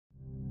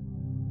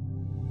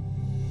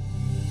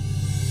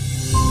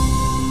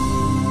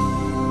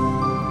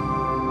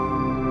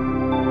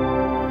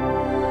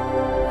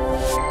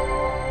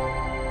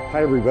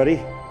Hi,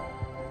 everybody.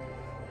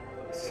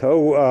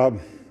 So,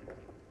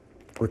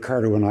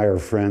 Ricardo and I are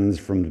friends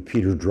from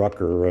Peter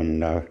Drucker,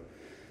 and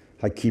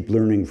I keep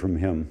learning from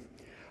him.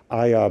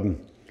 I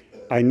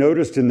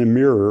noticed in the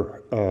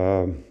mirror,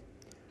 on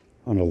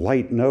a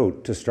light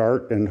note to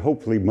start, and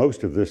hopefully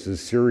most of this is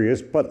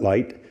serious but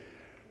light,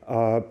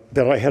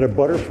 that I had a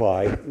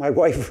butterfly. My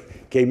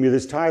wife gave me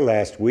this tie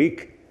last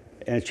week,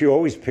 and she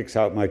always picks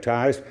out my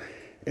ties.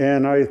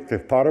 And I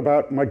thought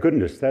about, my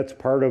goodness, that's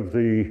part of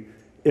the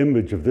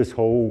image of this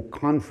whole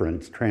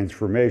conference,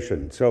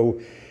 transformation. So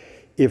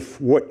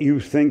if what you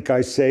think I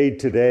say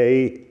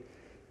today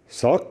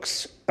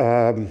sucks,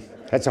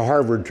 that's a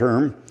Harvard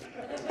term,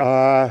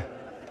 I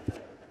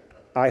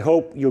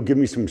hope you'll give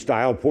me some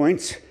style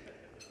points.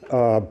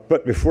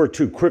 But before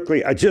too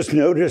quickly, I just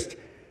noticed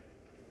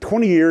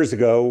 20 years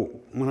ago,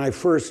 when I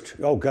first,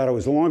 oh God, it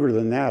was longer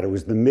than that. It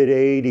was the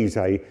mid-'80s.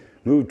 I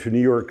moved to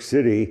New York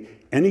City.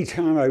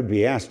 Anytime I would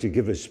be asked to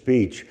give a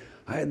speech,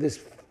 I had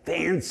this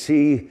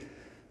fancy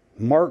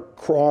Mark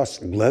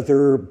Cross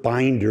leather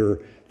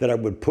binder that I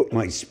would put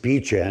my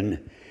speech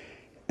in.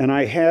 And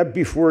I have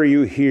before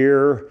you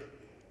here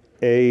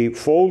a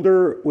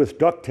folder with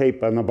duct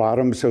tape on the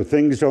bottom so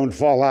things don't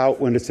fall out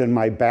when it's in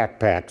my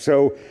backpack.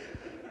 So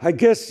I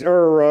guess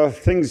our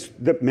things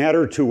that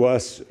matter to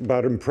us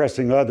about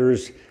impressing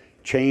others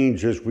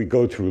change as we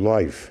go through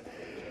life.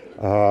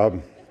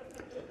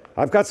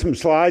 I've got some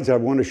slides I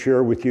want to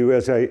share with you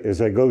as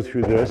I go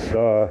through this.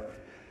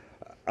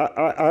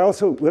 I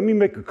also, let me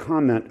make a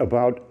comment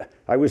about,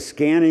 I was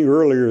scanning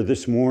earlier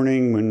this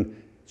morning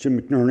when Jim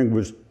McNerney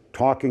was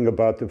talking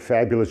about the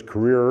fabulous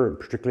career,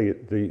 particularly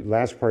at the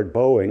last part,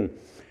 Boeing.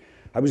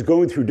 I was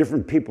going through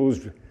different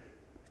people's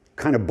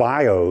kind of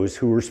bios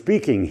who were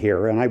speaking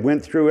here, and I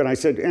went through and I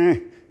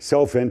said,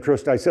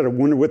 self-interest. I said, I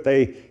wonder what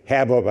they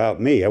have about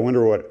me. I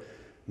wonder what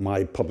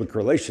my public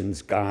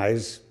relations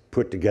guys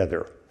put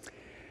together.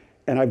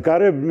 And I've got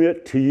to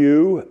admit to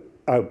you,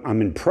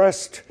 I'm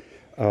impressed.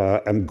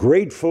 I'm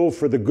grateful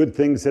for the good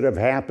things that have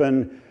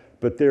happened,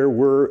 but there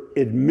were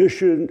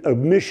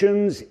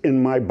omissions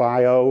in my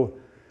bio,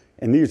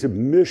 and these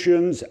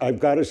omissions, I've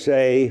got to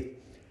say,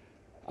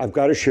 I've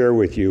got to share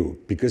with you,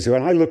 because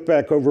when I look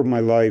back over my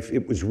life,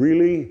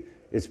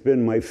 it's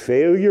been my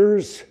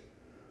failures,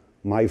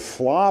 my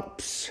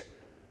flops,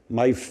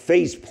 my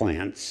face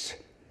plants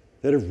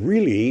that have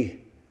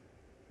really,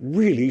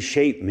 really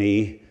shaped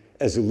me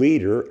as a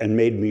leader and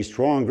made me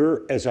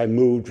stronger as I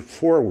moved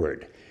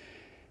forward.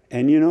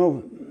 And you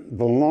know,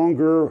 the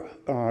longer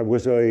I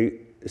was a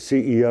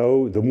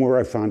CEO, the more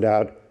I found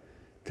out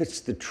that's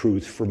the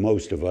truth for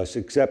most of us,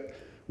 except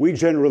we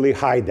generally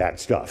hide that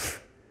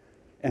stuff.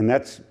 And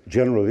that's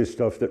generally the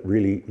stuff that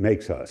really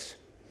makes us.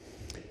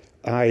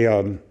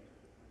 I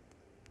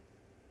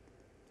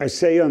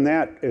say on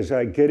that, as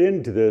I get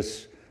into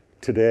this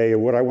today,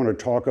 what I want to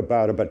talk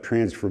about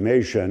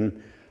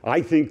transformation,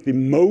 I think the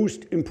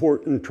most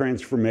important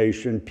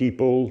transformation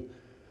people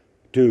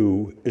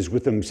do is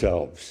with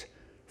themselves,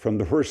 from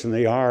the person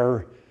they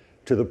are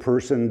to the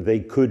person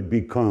they could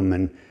become.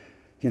 And,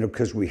 you know,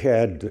 because we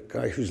had a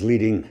guy who's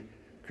leading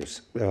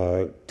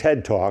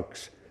TED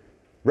Talks,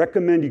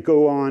 recommend you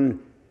go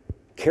on.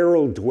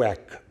 Carol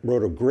Dweck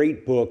wrote a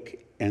great book,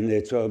 and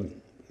it's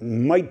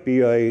might be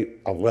a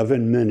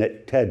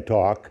 11-minute TED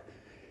Talk,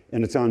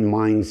 and it's on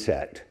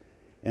mindset.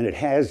 And it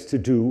has to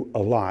do a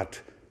lot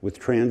with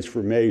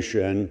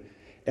transformation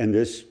and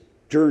this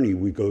journey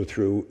we go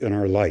through in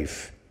our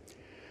life.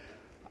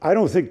 I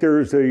don't think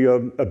there's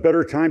a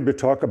better time to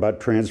talk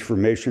about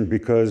transformation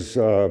because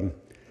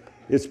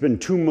it's been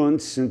 2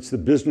 months since the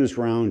Business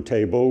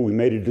Roundtable. We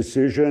made a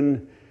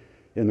decision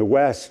in the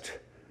West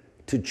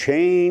to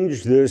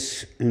change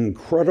this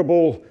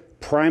incredible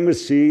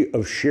primacy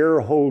of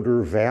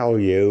shareholder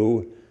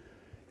value,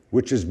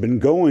 which has been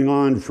going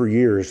on for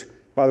years.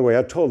 By the way,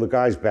 I told the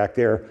guys back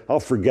there, I'll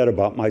forget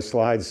about my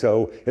slides,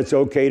 so it's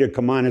okay to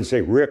come on and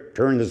say, Rick,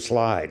 turn the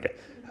slide,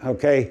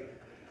 okay?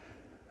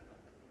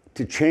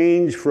 To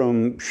change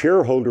from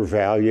shareholder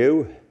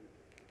value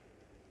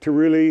to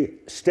really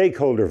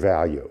stakeholder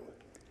value.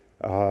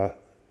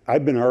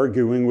 I've been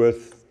arguing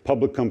with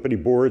public company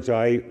boards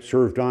I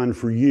served on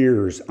for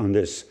years on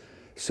this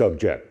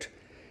subject.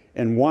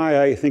 And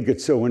why I think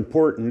it's so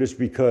important is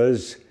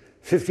because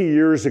 50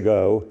 years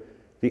ago,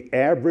 the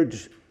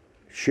average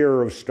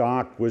share of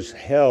stock was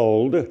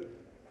held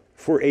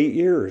for 8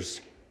 years.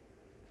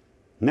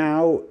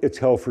 Now it's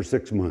held for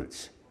 6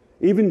 months.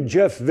 Even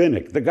Jeff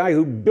Vinnick, the guy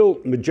who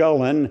built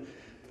Magellan,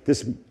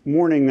 this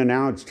morning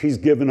announced he's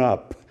given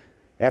up.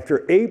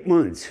 After 8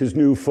 months, his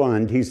new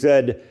fund, he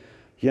said,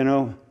 you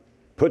know,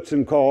 puts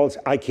and calls,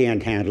 I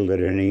can't handle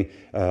it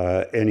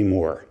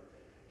anymore.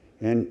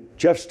 And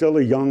Jeff's still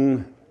a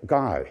young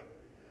guy.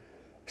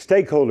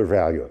 Stakeholder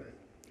value.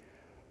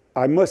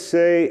 I must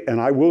say, and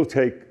I will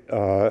take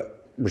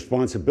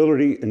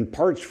responsibility in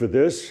parts for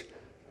this,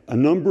 a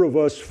number of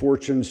us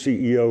Fortune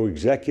CEO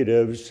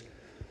executives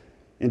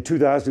in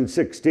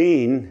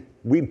 2016,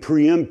 we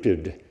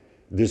preempted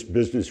this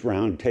Business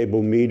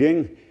Roundtable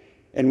meeting,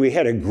 and we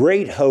had a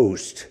great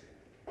host,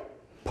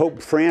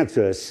 Pope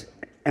Francis,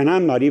 And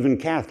I'm not even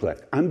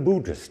Catholic, I'm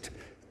Buddhist.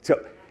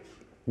 So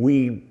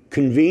we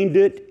convened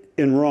it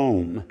in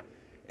Rome,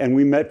 and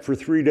we met for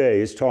 3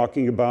 days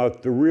talking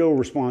about the real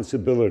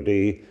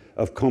responsibility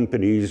of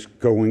companies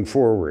going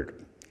forward.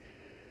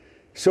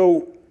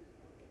 So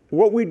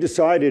what we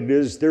decided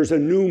is there's a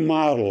new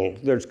model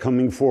that's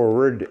coming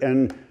forward,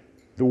 and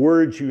the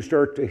words you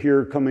start to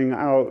hear coming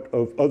out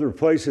of other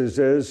places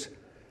is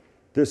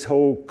this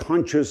whole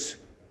conscious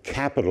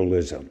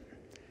capitalism.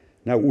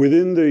 Now,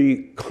 within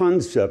the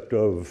concept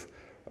of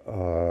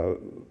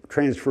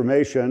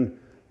transformation,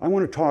 I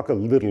want to talk a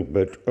little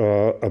bit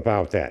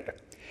about that.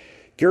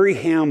 Gary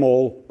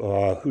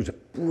Hamel, who's a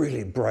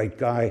really bright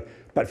guy,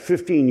 about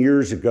 15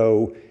 years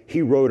ago,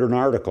 he wrote an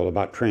article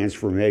about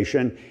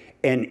transformation,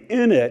 and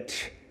in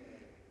it,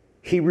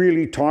 he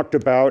really talked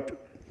about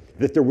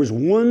that there was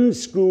one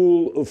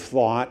school of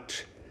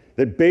thought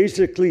that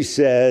basically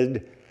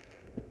said,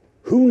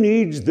 who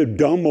needs the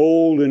dumb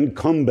old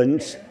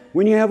incumbents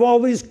when you have all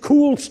these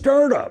cool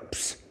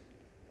startups?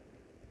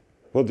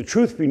 Well, the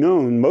truth be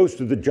known,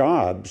 most of the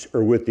jobs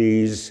are with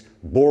these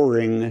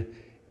boring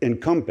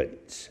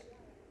incumbents.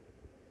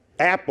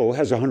 Apple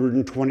has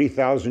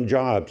 120,000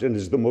 jobs and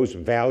is the most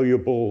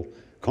valuable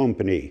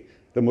company.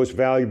 The most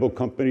valuable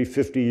company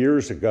 50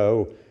 years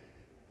ago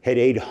had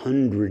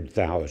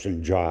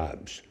 800,000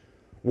 jobs.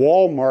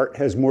 Walmart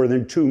has more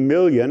than 2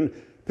 million,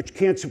 but you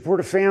can't support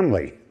a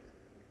family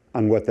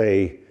on what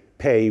they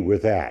pay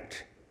with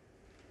that.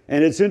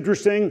 And it's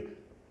interesting,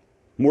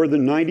 more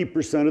than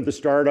 90% of the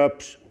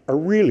startups are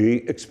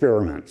really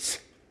experiments,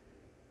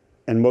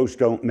 and most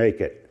don't make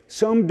it.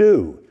 Some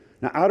do.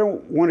 Now, I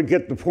don't want to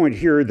get the point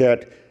here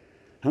that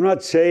I'm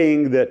not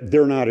saying that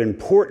they're not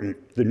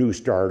important, the new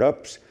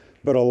startups,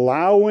 but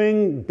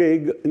allowing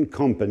big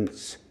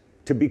incumbents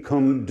to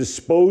become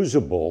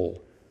disposable,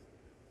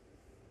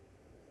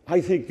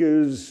 I think,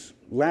 is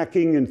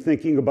lacking in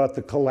thinking about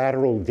the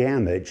collateral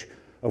damage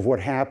of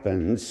what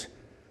happens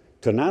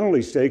to not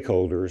only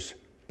stakeholders,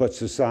 but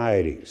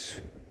societies.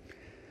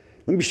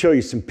 Let me show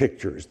you some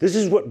pictures. This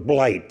is what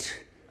blight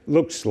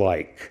looks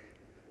like.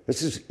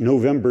 This is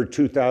November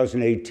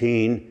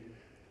 2018.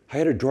 I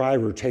had a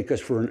driver take us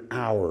for an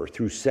hour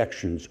through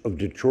sections of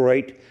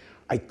Detroit.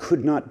 I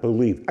couldn't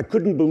believe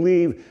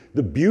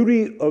the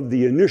beauty of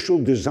the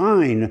initial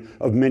design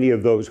of many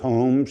of those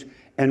homes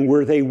and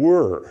where they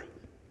were.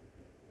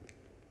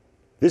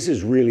 This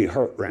is really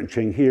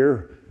heart-wrenching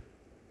here.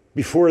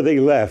 Before they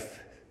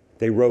left,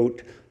 they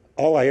wrote,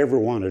 all I ever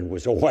wanted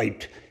was a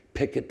white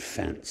picket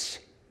fence.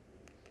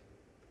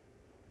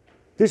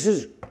 This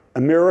is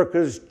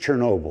America's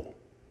Chernobyl.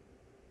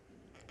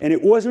 And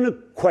it wasn't a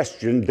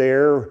question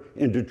there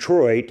in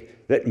Detroit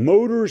that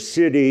Motor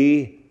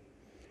City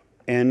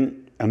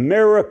and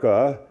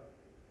America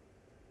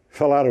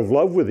fell out of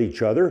love with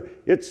each other.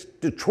 It's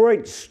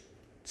Detroit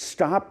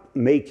stopped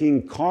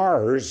making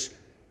cars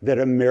that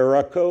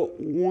America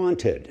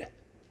wanted.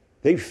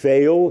 They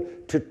failed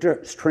to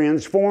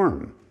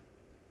transform.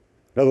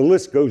 Now, the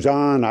list goes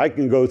on. I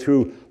can go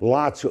through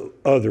lots of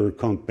other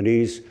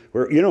companies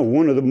where,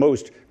 one of the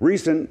most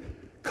recent,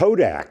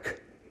 Kodak,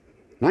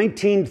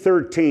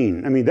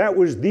 1913. I mean, that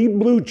was the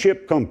blue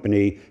chip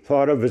company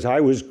thought of as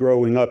I was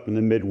growing up in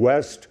the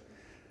Midwest.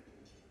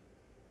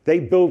 They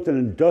built an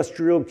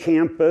industrial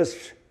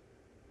campus.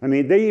 I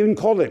mean, they even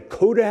called it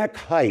Kodak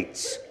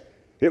Heights.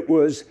 It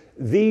was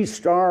the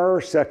star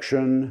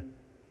section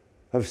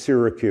of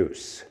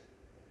Syracuse.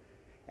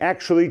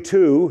 Actually,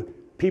 too,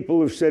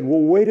 people have said,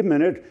 well, wait a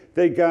minute,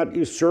 they got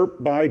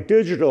usurped by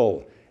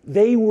digital.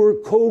 They were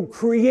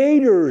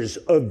co-creators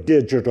of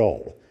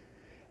digital.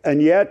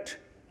 And yet,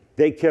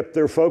 they kept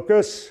their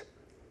focus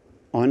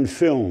on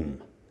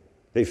film.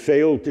 They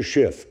failed to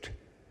shift.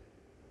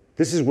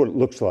 This is what it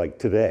looks like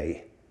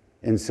today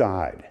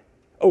inside.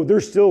 Oh,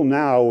 there's still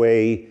now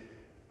a,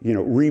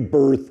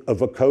 rebirth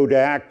of a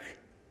Kodak,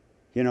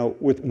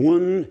 with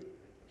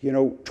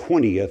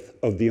 1/20th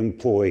of the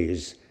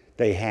employees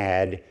they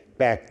had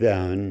back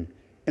then,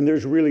 and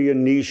there's really a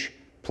niche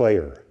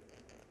player.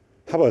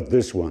 How about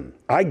this one?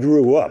 I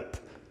grew up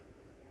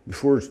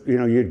before,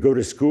 you'd go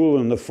to school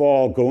in the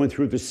fall, going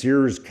through the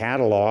Sears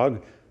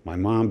catalog. My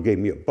mom gave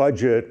me a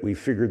budget. We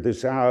figured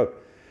this out.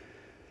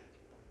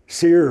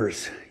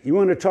 Sears, you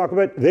want to talk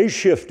about, they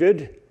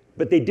shifted,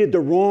 but they did the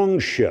wrong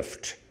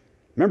shift.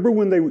 Remember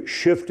when they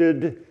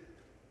shifted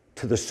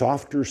to the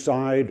softer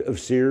side of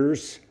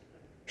Sears?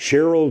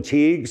 Cheryl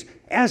Tiegs.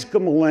 Ask a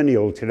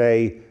millennial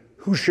today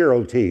who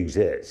Cheryl Tiegs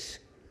is.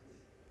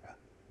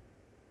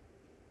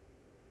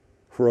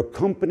 For a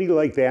company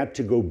like that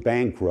to go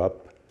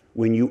bankrupt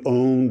when you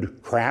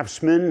owned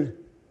Craftsman,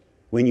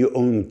 when you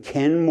owned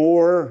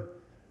Kenmore,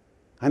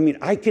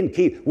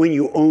 when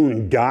you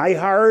own Die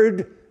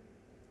Hard.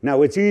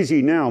 Now, it's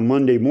easy now,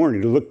 Monday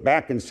morning, to look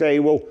back and say,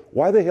 well,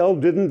 why the hell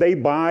didn't they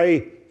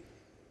buy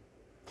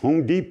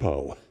Home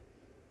Depot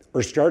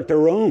or start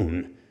their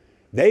own?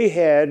 They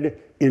had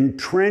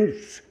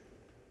entrenched,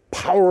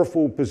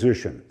 powerful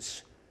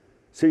positions.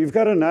 So you've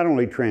got to not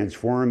only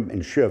transform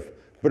and shift,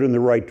 but in the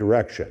right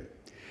direction.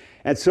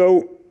 And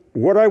so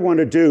what I want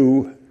to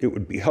do it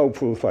would be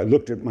helpful if I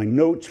looked at my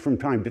notes from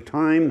time to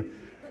time.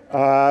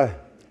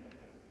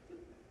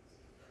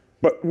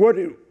 But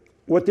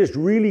what this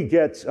really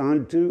gets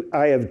onto,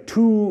 I have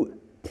 2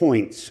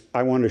 points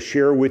I want to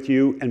share with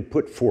you and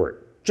put forth.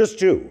 Just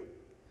 2.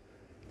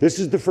 This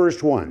is the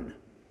first one.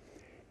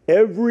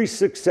 Every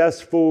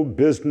successful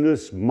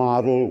business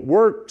model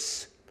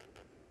works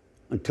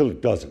until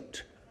it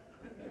doesn't.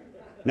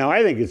 Now,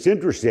 I think it's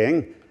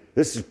interesting.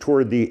 This is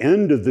toward the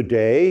end of the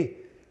day,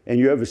 and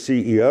you have a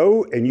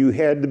CEO, and you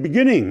had the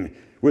beginning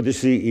with the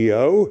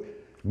CEO.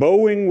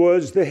 Boeing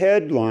was the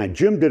headline.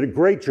 Jim did a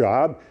great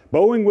job.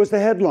 Boeing was the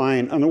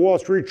headline on the Wall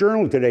Street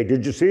Journal today.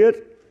 Did you see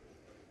it?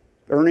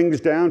 Earnings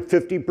down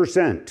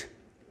 50%.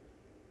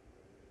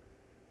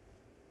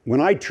 When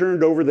I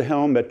turned over the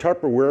helm at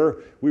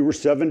Tupperware, we were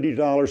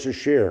 $70 a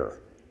share.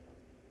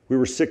 We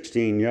were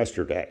 16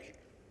 yesterday.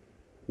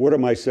 What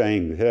am I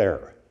saying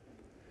there?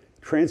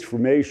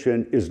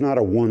 Transformation is not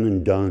a one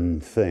and done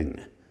thing.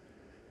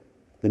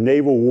 The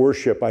naval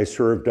warship I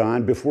served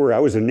on, before I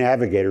was a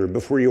navigator,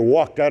 before you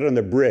walked out on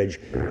the bridge,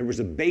 there was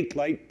a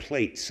bakelite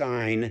plate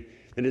sign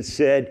and it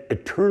said,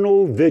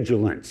 "Eternal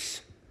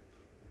vigilance,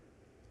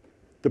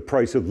 the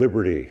price of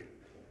liberty."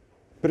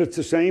 But it's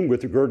the same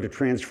with regard to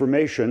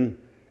transformation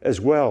as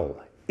well.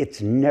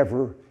 It's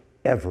never,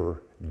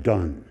 ever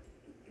done.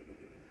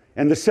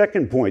 And the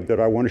second point that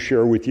I want to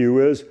share with you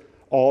is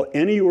all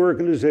any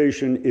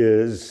organization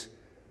is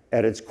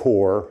at its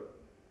core,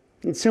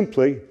 and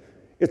simply,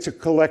 it's a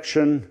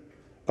collection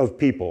of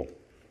people.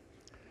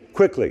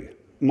 Quickly,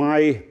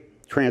 my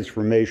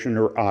transformation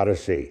or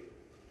odyssey.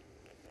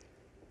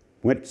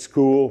 Went to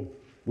school,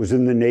 was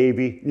in the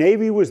Navy.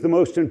 Navy was the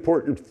most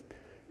important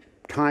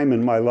time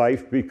in my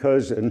life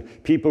because,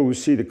 and people who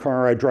see the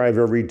car I drive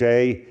every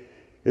day,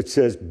 it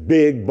says,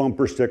 big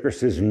bumper sticker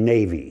says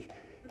Navy,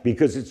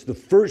 because it's the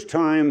first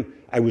time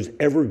I was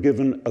ever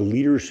given a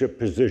leadership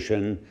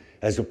position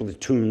as a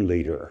platoon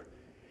leader.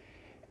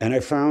 And I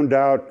found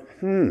out,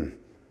 there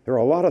are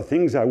a lot of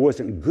things I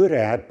wasn't good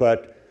at,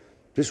 but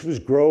this was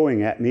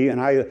growing at me, and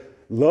I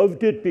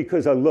loved it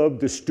because I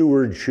loved the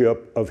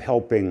stewardship of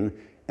helping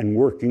and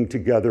working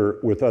together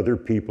with other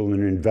people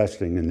and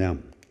investing in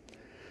them.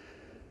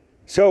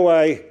 So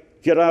I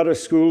get out of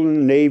school in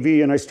the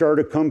Navy and I start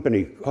a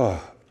company.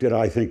 Oh, did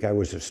I think I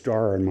was a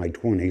star in my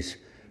 20s.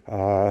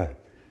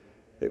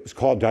 It was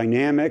called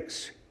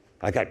Dynamics.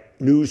 I got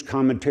news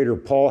commentator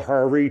Paul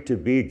Harvey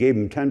gave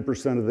him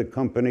 10% of the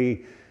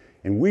company.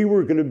 And we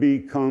were going to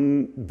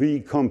become the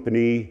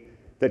company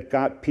that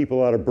got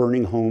people out of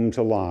burning homes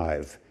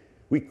alive.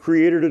 We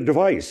created a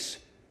device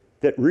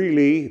that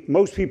really,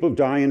 most people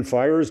die in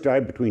fires, die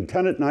between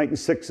 10 at night and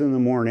 6 in the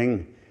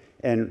morning.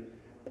 And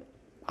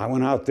I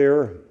went out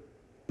there,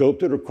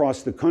 built it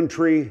across the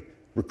country,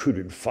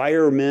 recruited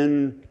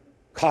firemen,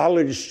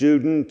 college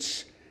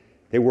students.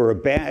 They wore a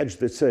badge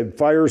that said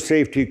Fire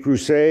Safety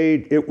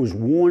Crusade. It was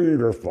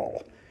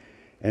wonderful.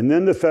 And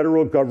then the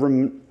federal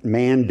government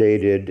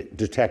mandated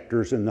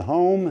detectors in the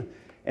home,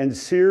 and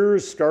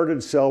Sears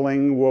started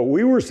selling what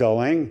we were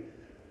selling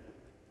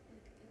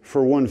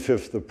for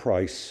 1/5 the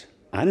price.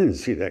 I didn't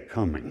see that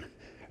coming.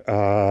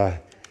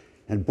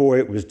 And boy,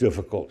 it was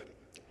difficult.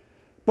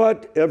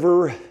 But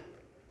ever,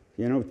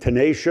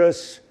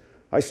 tenacious,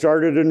 I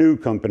started a new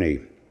company.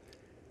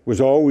 Was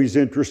always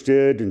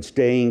interested in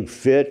staying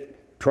fit,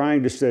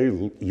 trying to stay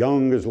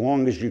young as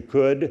long as you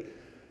could.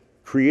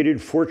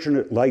 Created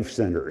Fortunate Life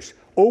Centers.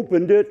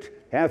 Opened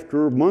it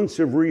after months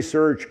of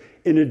research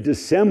in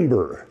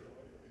December.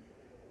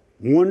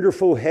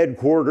 Wonderful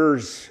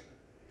headquarters.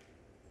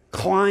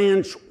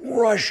 Clients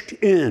rushed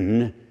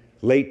in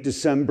late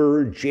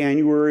December,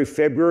 January,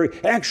 February.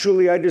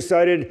 Actually, I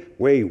decided,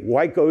 wait,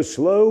 why go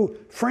slow?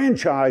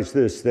 Franchise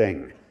this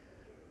thing.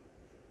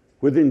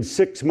 Within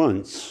 6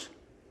 months,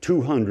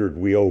 200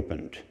 we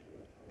opened.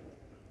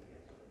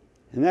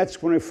 And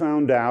that's when I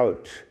found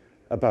out,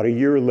 about a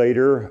year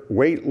later,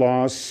 weight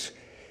loss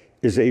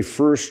is a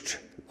first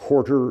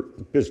quarter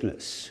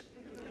business.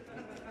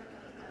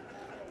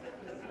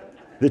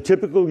 The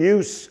typical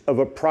use of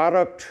a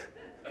product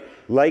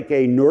like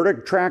a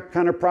Nordic Track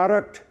kind of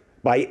product,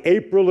 by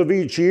April of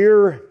each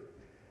year,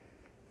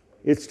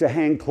 it's to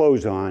hang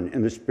clothes on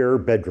in the spare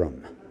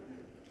bedroom.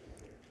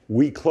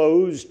 We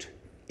closed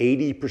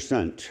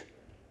 80%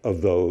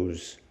 of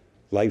those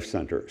life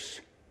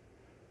centers.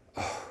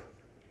 Oh,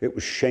 it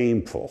was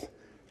shameful.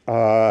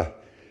 I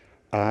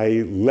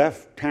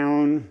left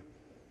town.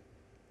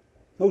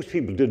 Most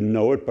people didn't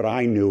know it, but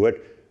I knew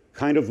it.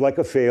 Kind of like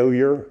a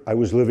failure. I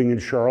was living in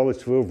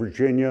Charlottesville,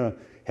 Virginia,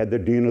 had the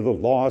dean of the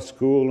law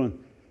school and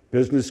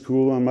business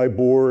school on my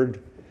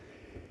board.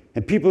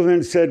 And people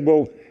then said,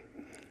 well,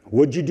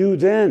 what'd you do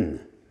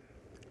then?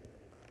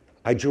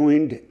 I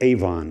joined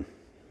Avon.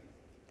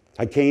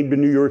 I came to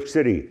New York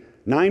City,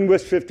 9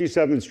 West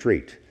 57th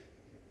Street,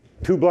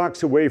 2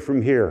 blocks away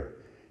from here.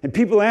 And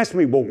people asked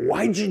me, well,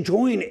 why'd you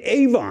join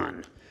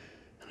Avon?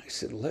 And I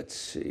said, let's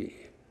see.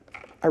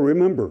 I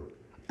remember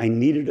I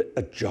needed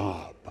a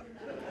job.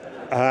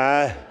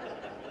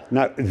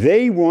 Now,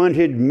 they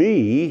wanted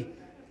me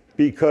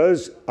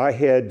because I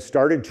had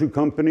started 2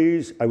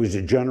 companies, I was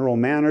a general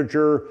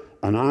manager,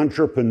 an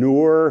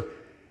entrepreneur,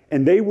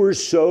 and they were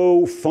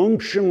so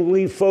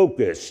functionally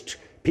focused.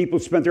 People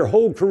spent their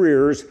whole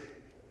careers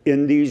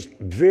in these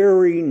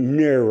very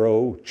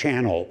narrow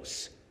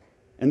channels,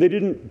 and they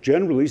didn't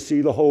generally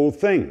see the whole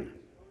thing.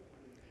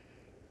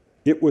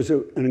 It was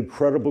an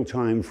incredible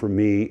time for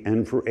me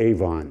and for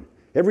Avon.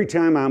 Every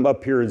time I'm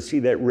up here and see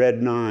that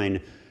red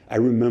 9, I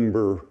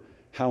remember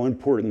how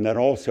important that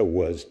also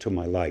was to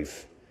my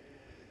life.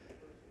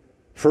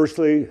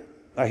 Firstly,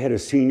 I had a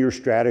senior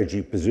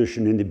strategy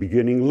position in the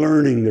beginning,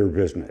 learning their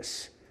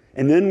business.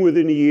 And then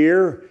within a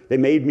year, they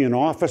made me an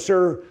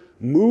officer,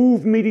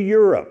 moved me to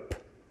Europe.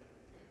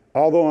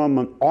 Although I'm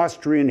an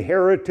Austrian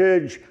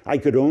heritage, I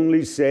could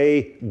only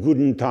say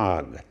Guten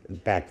Tag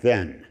back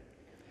then.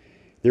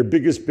 Their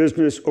biggest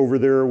business over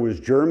there was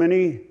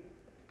Germany,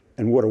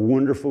 and what a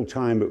wonderful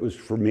time it was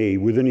for me.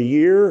 Within a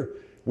year,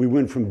 we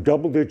went from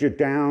double-digit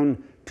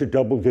down to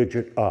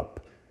double-digit up.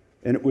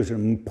 And it was an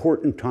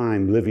important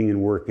time living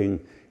and working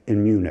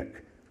in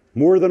Munich.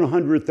 More than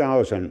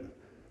 100,000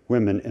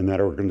 women in that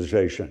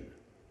organization.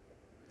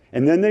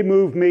 And then they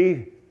moved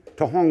me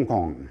to Hong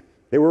Kong.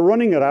 They were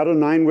running it out of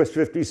 9 West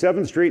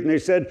 57th Street, and they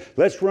said,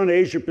 let's run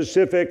Asia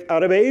Pacific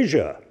out of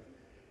Asia.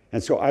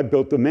 And so I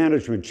built the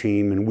management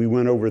team, and we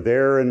went over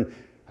there, and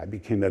I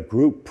became a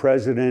group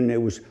president.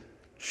 It was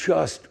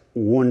just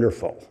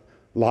wonderful.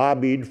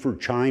 Lobbied for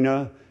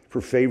China, for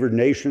favored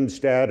nation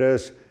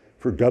status,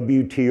 for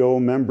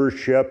WTO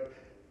membership.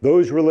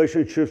 Those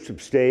relationships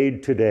have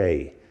stayed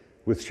today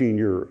with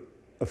senior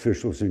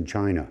officials in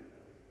China.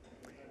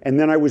 And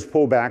then I was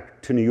pulled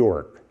back to New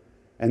York,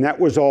 and that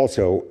was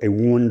also a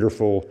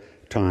wonderful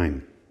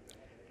time.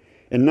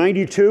 In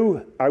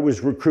 '92, I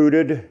was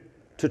recruited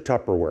to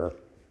Tupperware.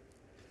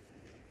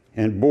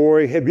 And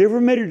boy, have you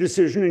ever made a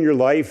decision in your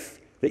life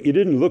that you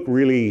didn't look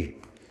really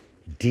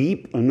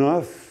deep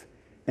enough,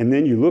 and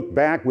then you look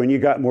back when you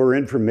got more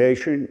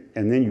information,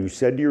 and then you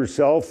said to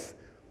yourself,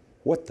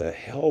 what the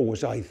hell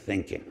was I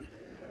thinking?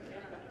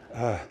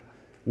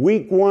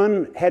 Week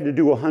 1 had to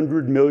do a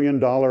 $100 million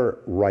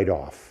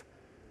write-off.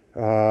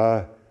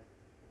 Found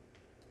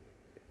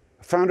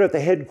out the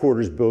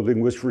headquarters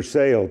building was for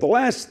sale. The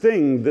last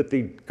thing that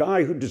the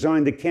guy who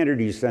designed the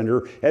Kennedy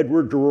Center,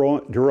 Edward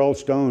Durrell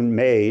Stone,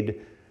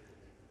 made,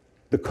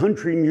 the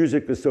Country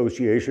Music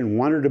Association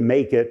wanted to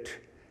make it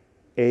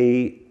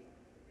a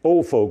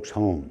old folks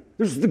home.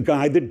 This is the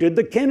guy that did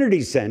the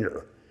Kennedy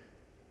Center.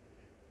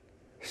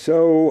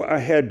 So I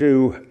had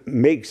to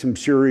make some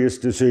serious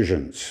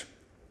decisions.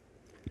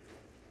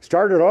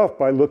 Started off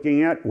by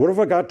looking at, what have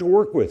I got to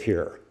work with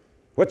here?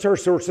 What's our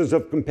sources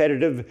of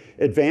competitive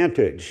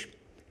advantage?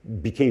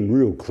 Became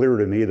real clear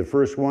to me. The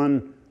first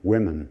one,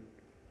 women.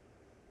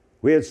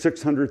 We had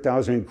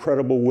 600,000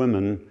 incredible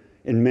women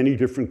in many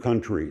different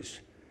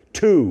countries.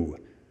 2,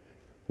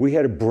 we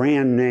had a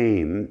brand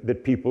name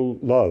that people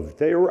loved.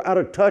 They were out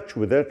of touch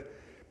with it,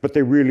 but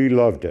they really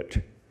loved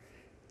it.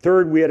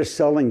 3rd, we had a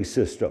selling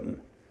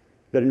system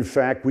that in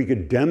fact we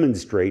could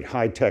demonstrate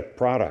high-tech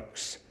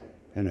products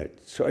in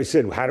it. So I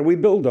said, how do we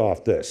build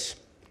off this?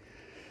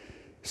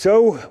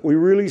 So we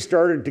really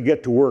started to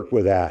get to work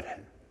with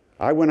that.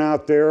 I went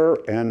out there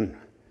and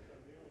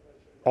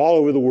all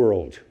over the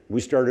world,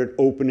 we started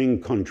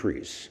opening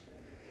countries.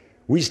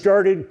 We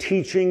started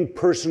teaching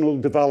personal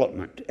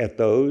development at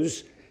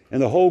those,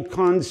 and the whole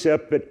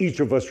concept that each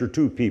of us are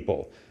 2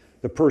 people.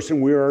 The person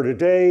we are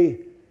today,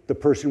 the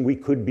person we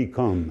could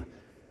become.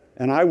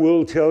 And I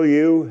will tell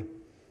you,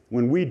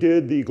 when we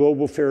did the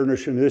Global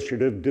Fairness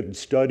Initiative, did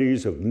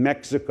studies of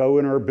Mexico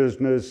in our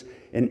business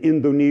and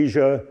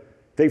Indonesia,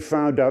 they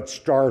found out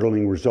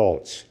startling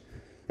results.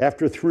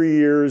 After 3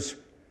 years,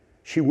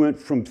 she went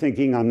from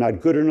thinking I'm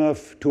not good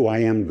enough to I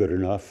am good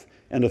enough,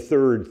 and a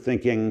 3rd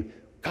thinking,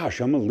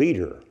 gosh, I'm a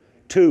leader.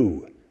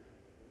 2,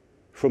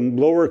 from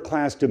lower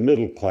class to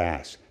middle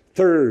class.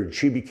 3rd,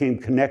 she became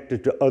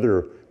connected to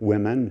other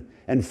women.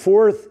 And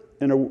 4th,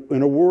 in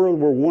a world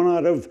where 1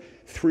 out of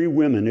 3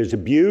 women is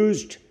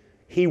abused,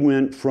 he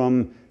went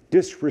from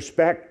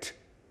disrespect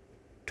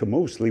to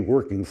mostly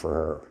working for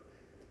her.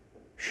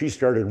 She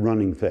started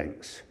running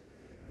things.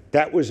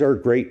 That was our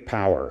great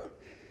power.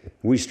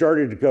 We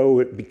started to go,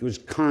 it was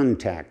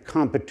contact,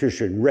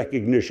 competition,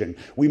 recognition.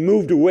 We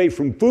moved away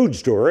from food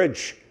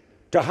storage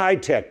to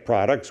high-tech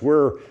products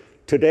where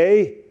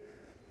today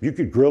you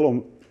could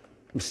grill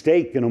a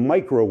steak in a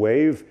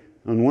microwave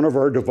on one of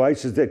our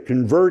devices that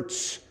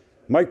converts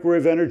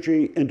microwave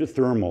energy into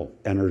thermal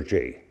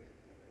energy.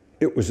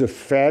 It was a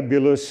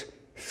fabulous,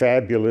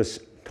 fabulous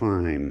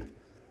time,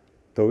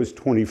 those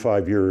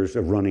 25 years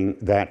of running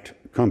that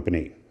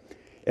company.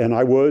 And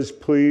I was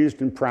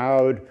pleased and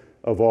proud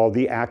of all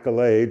the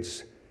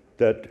accolades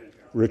that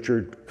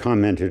Richard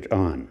commented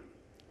on.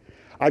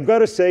 I've got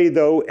to say,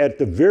 though, at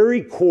the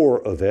very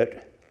core of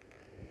it,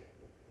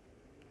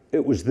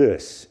 it was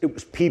this. It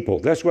was people.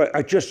 That's why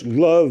I just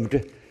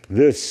loved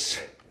this.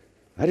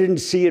 I didn't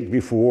see it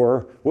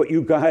before. What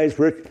you guys,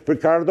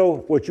 Ricardo,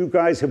 what you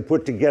guys have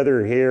put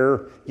together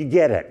here, you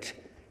get it.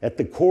 At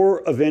the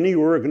core of any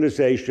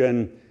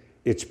organization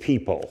It's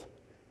people.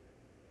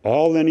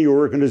 All any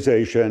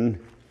organization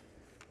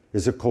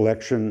is a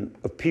collection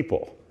of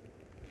people.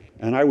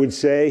 And I would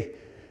say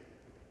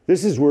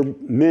this is where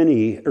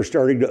many are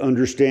starting to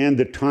understand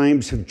that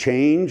times have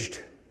changed.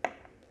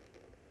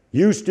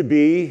 Used to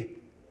be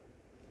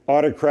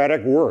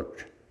autocratic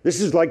worked.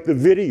 This is like the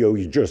video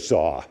you just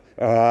saw.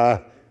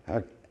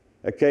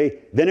 Okay,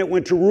 then it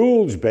went to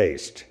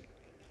rules-based.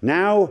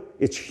 Now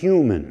it's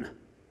human.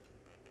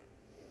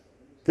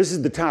 This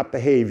is the top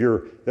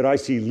behavior that I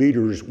see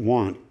leaders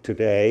want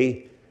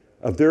today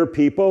of their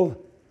people.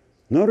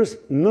 Notice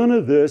none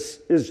of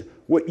this is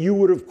what you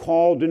would have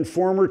called in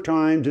former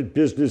times at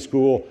business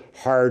school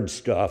hard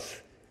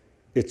stuff.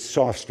 It's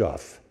soft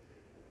stuff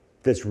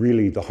that's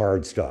really the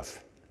hard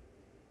stuff.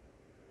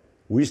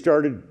 We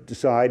started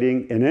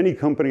deciding, in any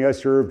company I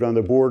served on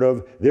the board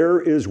of,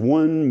 there is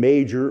one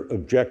major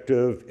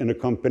objective in a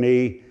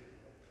company: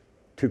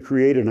 to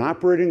create an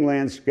operating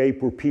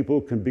landscape where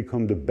people can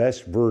become the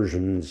best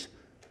versions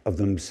of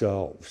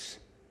themselves.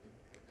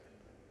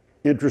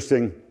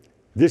 Interesting,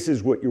 this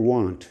is what you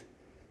want: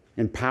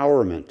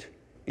 empowerment,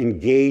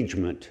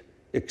 engagement,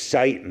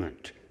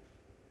 excitement.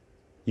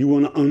 You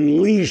want to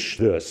unleash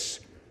this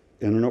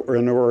in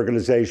an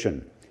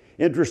organization.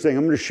 Interesting,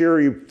 I'm going to share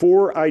you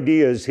 4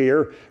 ideas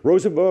here.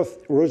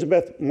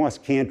 Rosabeth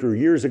Moss-Cantor,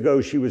 years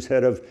ago, she was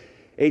head of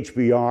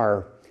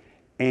HBR,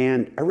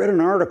 and I read an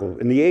article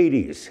in the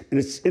 80s, and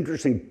it's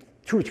interesting,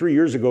 2 or 3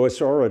 years ago, I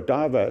saw her at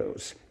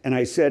Davos, and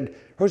I said,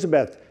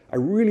 Rosabeth, I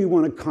really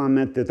want to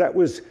comment that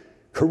was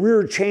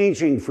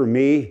career-changing for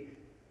me.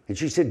 And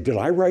she said, did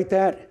I write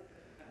that?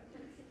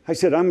 I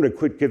said, I'm going to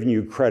quit giving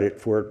you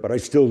credit for it, but I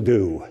still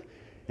do.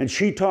 And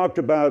she talked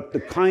about the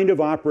kind of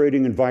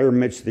operating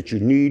environments that you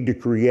need to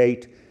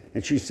create.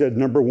 And she said,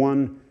 number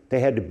 1, they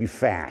had to be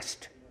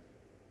fast.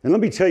 And let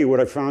me tell you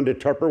what I found at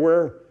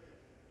Tupperware.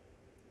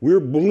 We were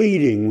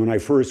bleeding when I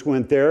first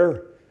went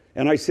there.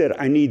 And I said,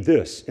 I need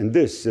this and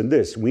this and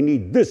this. We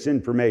need this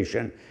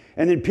information.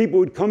 And then people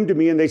would come to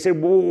me and they say,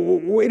 well,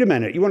 wait a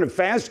minute, you want it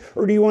fast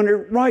or do you want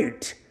it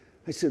right?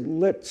 I said,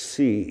 let's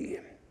see.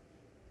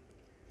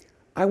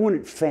 I want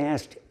it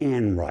fast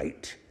and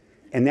right.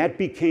 And that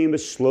became a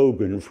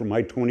slogan for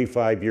my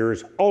 25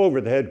 years all over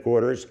the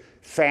headquarters: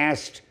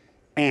 fast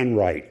and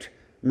right.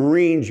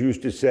 Marines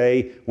used to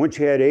say, once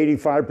you had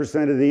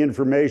 85% of the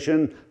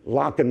information,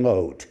 lock and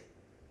load.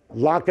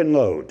 Lock and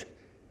load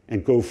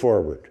and go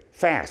forward.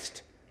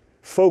 Fast,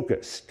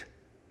 focused.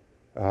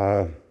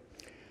 I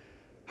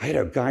had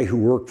a guy who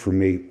worked for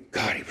me.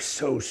 God, he was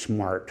so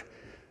smart.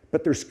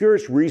 But they're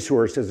scarce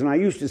resources. And I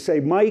used to say,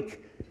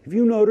 Mike, have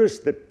you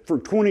noticed that for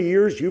 20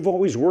 years you've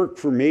always worked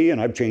for me?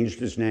 And I've changed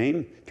his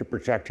name to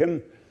protect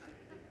him.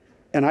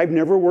 And I've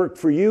never worked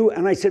for you.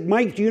 And I said,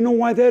 Mike, do you know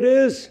why that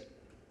is?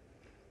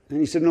 And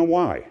he said, no,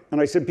 why? And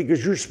I said,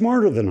 because you're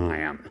smarter than I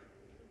am.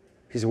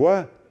 He said,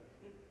 what?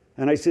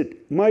 And I said,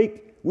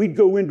 Mike, we'd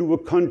go into a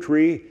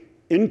country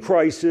in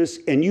crisis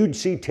and you'd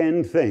see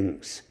 10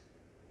 things.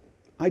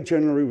 I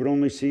generally would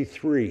only see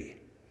 3.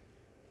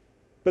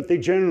 But they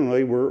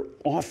generally were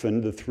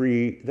often the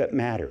 3 that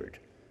mattered.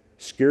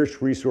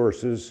 Scarce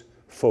resources,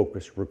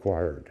 focus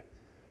required.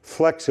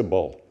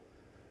 Flexible.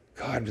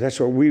 God, that's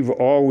what we've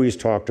always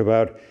talked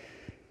about.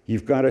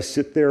 You've got to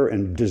sit there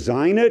and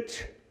design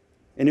it,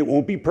 and it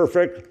won't be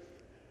perfect.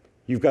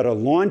 You've got to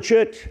launch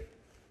it.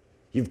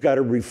 You've got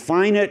to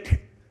refine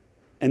it,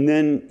 and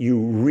then you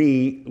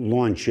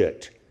relaunch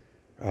it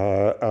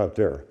out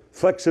there.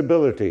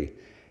 Flexibility.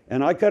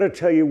 And I got to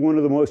tell you, one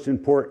of the most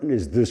important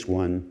is this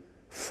one: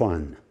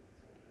 fun.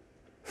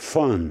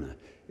 Fun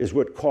is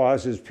what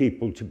causes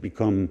people to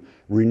become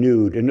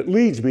renewed. And it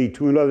leads me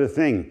to another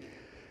thing.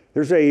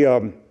 There's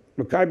a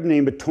guy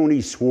named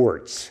Tony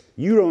Schwartz.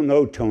 You don't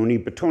know Tony,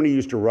 but Tony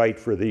used to write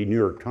for the New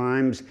York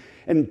Times.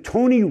 And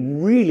Tony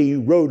really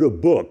wrote a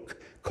book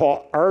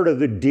called Art of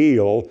the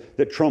Deal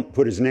that Trump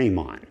put his name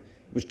on.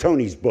 It was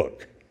Tony's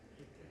book.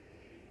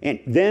 And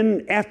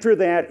then after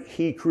that,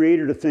 he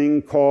created a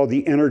thing called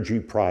the Energy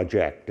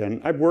Project.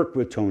 And I've worked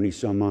with Tony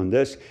some on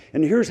this.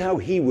 And here's how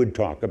he would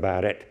talk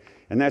about it.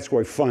 And that's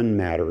why fun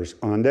matters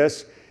on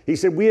this. He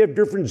said, we have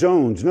different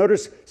zones.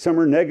 Notice some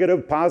are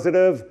negative,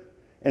 positive,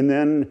 and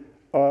then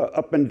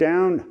up and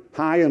down,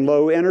 high and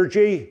low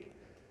energy.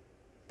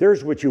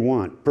 There's what you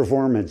want,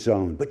 performance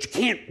zone. But you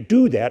can't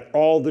do that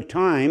all the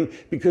time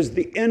because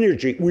the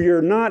energy, we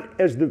are not,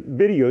 as the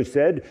video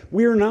said,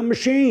 we are not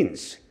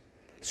machines.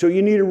 So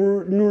you need a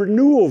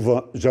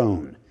renewal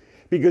zone.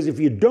 Because if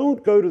you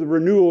don't go to the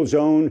renewal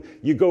zone,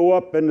 you go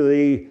up into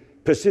the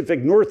Pacific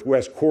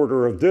Northwest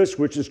quarter of this,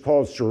 which is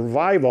called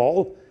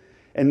survival.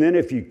 And then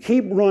if you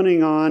keep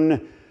running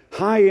on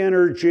high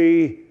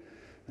energy,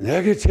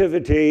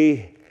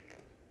 negativity,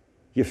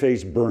 you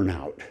face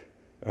burnout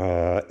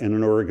in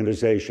an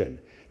organization.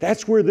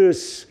 That's where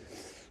this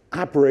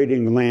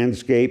operating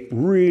landscape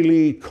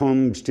really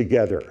comes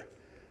together.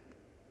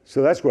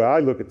 So that's why I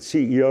look at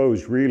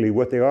CEOs really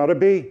what they ought to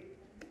be: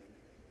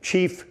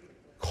 chief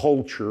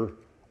culture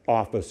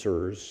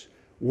officers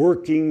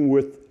working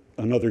with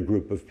another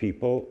group of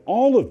people.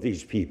 All of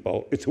these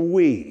people, it's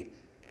we.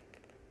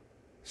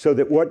 so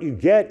that what you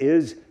get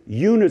is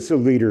units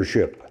of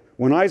leadership.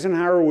 When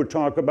Eisenhower would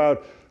talk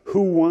about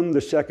who won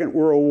the Second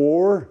World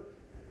War,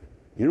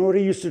 you know what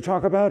he used to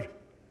talk about?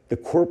 The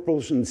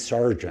corporals and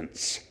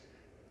sergeants.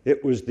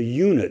 It was the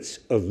units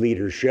of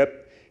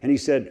leadership. And he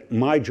said,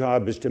 my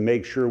job is to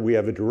make sure we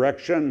have a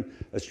direction,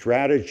 a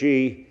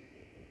strategy,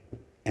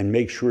 and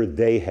make sure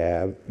they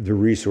have the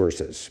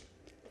resources.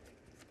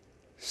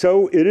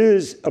 So it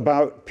is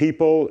about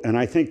people, and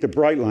I think the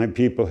Brightline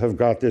people have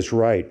got this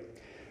right.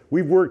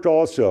 We've worked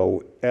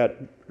also at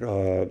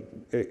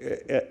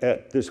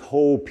this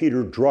whole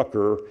Peter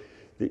Drucker,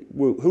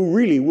 who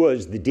really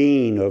was the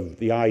dean of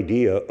the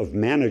idea of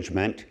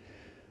management.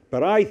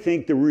 But I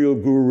think the real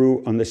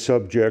guru on the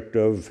subject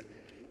of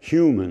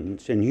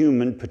humans and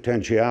human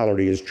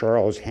potentiality is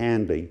Charles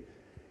Handley.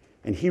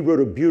 And he wrote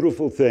a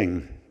beautiful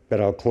thing that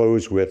I'll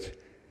close with.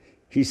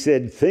 He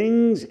said,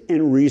 things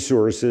and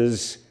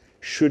resources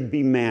should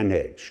be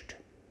managed.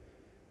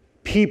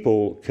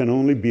 People can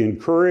only be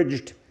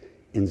encouraged,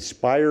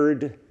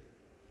 inspired,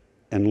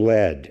 and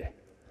led.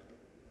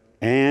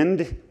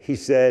 And he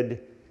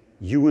said,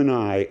 you and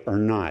I are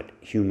not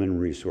human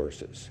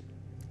resources.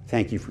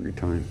 Thank you for your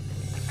time.